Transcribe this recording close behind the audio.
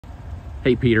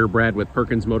Hey Peter, Brad with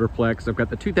Perkins Motorplex. I've got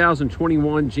the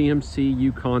 2021 GMC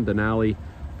Yukon Denali,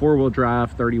 4-wheel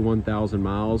drive, 31,000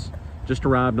 miles. Just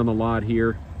arrived on the lot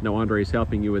here. No, Andre's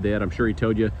helping you with it. I'm sure he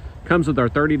told you. Comes with our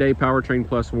 30-day Powertrain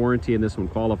Plus warranty, and this one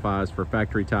qualifies for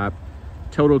factory type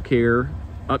total care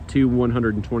up to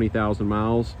 120,000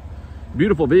 miles.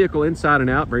 Beautiful vehicle inside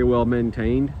and out, very well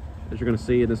maintained, as you're going to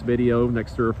see in this video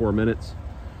next 3 or 4 minutes.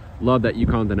 Love that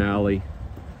Yukon Denali.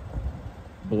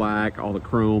 Black, all the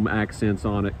chrome accents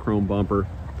on it, chrome bumper.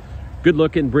 Good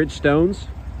looking Bridgestones.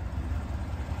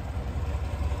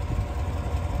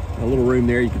 A little room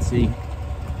there, you can see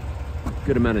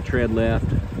good amount of tread left.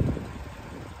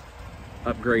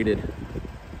 Upgraded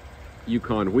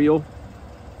Yukon wheel.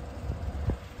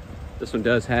 This one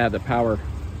does have the power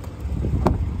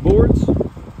boards.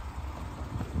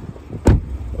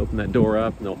 Open that door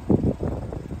up and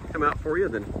they'll come out for you,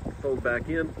 then fold back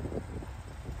in.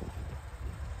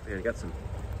 And got some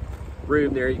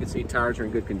room there. You can see tires are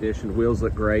in good condition. Wheels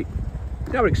look great.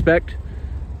 I would expect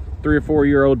 3 or 4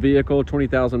 year old vehicle,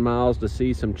 20,000 miles, to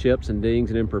see some chips and dings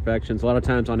and imperfections. A lot of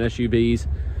times on SUVs,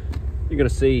 you're going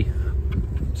to see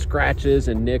scratches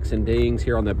and nicks and dings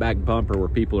here on the back bumper where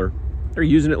people they're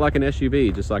using it like an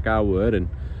SUV, just like I would, and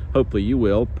hopefully you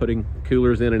will, putting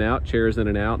coolers in and out, chairs in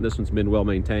and out. And this one's been well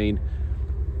maintained,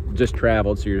 just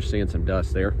traveled, so you're seeing some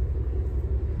dust there.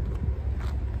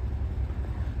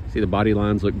 See, the body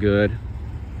lines look good.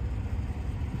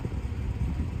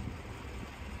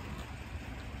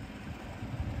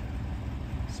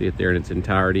 See it there in its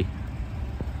entirety.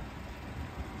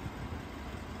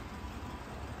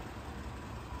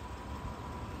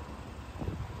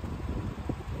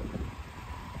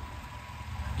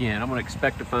 Again, I'm going to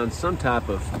expect to find some type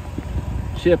of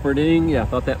chip or ding. Yeah, I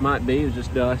thought that might be. It was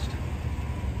just dust.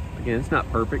 Again, it's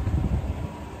not perfect,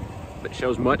 but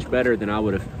shows much better than I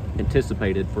would have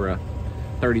anticipated for a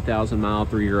 30,000 mile,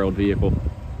 3-year-old vehicle.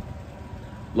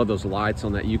 Love those lights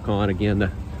on that Yukon. Again, the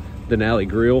Denali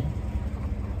grille.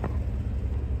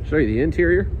 Show you the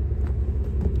interior.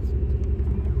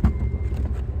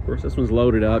 Of course, this one's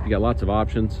loaded up. You got lots of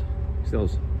options. See,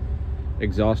 those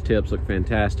exhaust tips look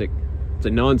fantastic. It's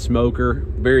a non-smoker,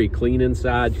 very clean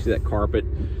inside. You see that carpet.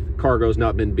 Cargo's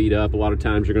not been beat up. A lot of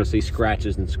times you're going to see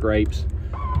scratches and scrapes.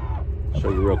 Show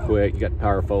you real quick. You got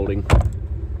power folding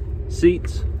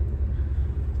seats,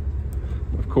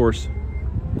 of course,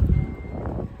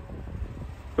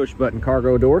 push button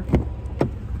cargo door.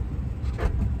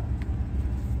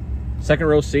 Second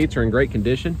row seats are in great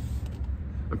condition.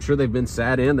 I'm sure they've been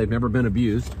sat in, they've never been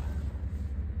abused.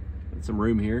 Got some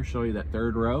room here. Show you that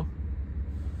third row.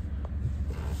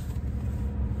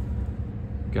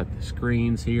 Got the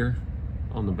screens here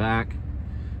on the back.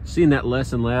 Seeing that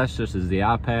less and less just as the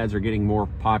iPads are getting more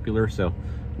popular, so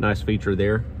nice feature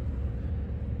there.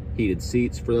 Heated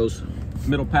seats for those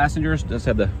middle passengers. Does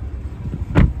have the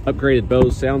upgraded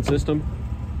Bose sound system.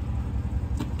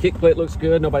 Kick plate looks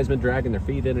good. Nobody's been dragging their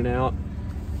feet in and out.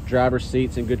 Driver's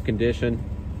seat's in good condition.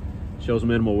 Shows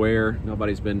minimal wear.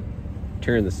 Nobody's been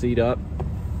tearing the seat up.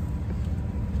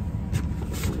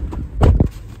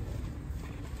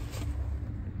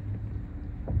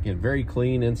 Again, very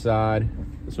clean inside.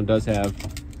 This one does have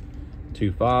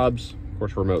 2 fobs. Of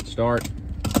course, remote start.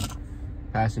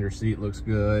 Passenger seat looks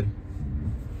good.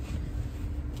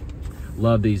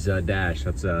 Love these dash.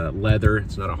 That's leather.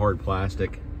 It's not a hard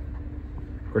plastic.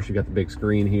 Of course, you got the big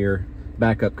screen here.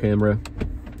 Backup camera.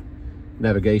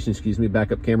 Navigation, excuse me,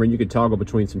 backup camera. And you could toggle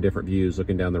between some different views.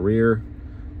 Looking down the rear,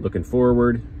 looking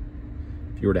forward.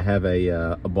 If you were to have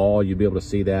a ball, you'd be able to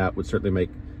see that. Would certainly make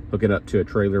hooking up to a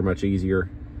trailer much easier.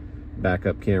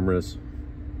 Backup cameras.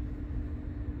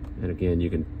 And again, you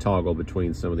can toggle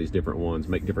between some of these different ones,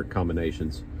 make different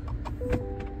combinations.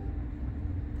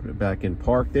 Put it back in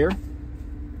park there.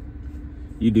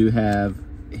 You do have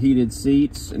heated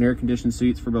seats and air-conditioned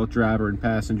seats for both driver and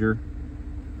passenger.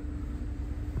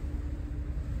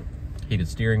 Heated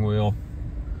steering wheel.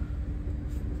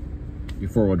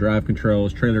 Your 4-wheel drive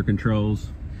controls, trailer controls.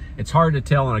 It's hard to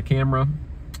tell on a camera,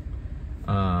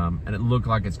 and it looked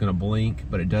like it's going to blink,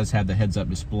 but it does have the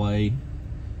heads-up display.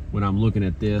 When I'm looking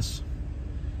at this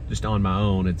just on my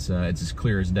own, it's as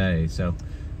clear as day. So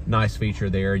nice feature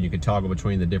there. You can toggle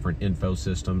between the different info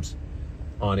systems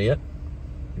on it.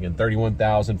 Again,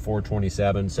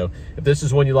 31,427. So if this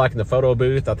is one you like in the photo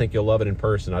booth, I think you'll love it in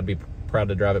person. I'd be proud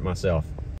to drive it myself.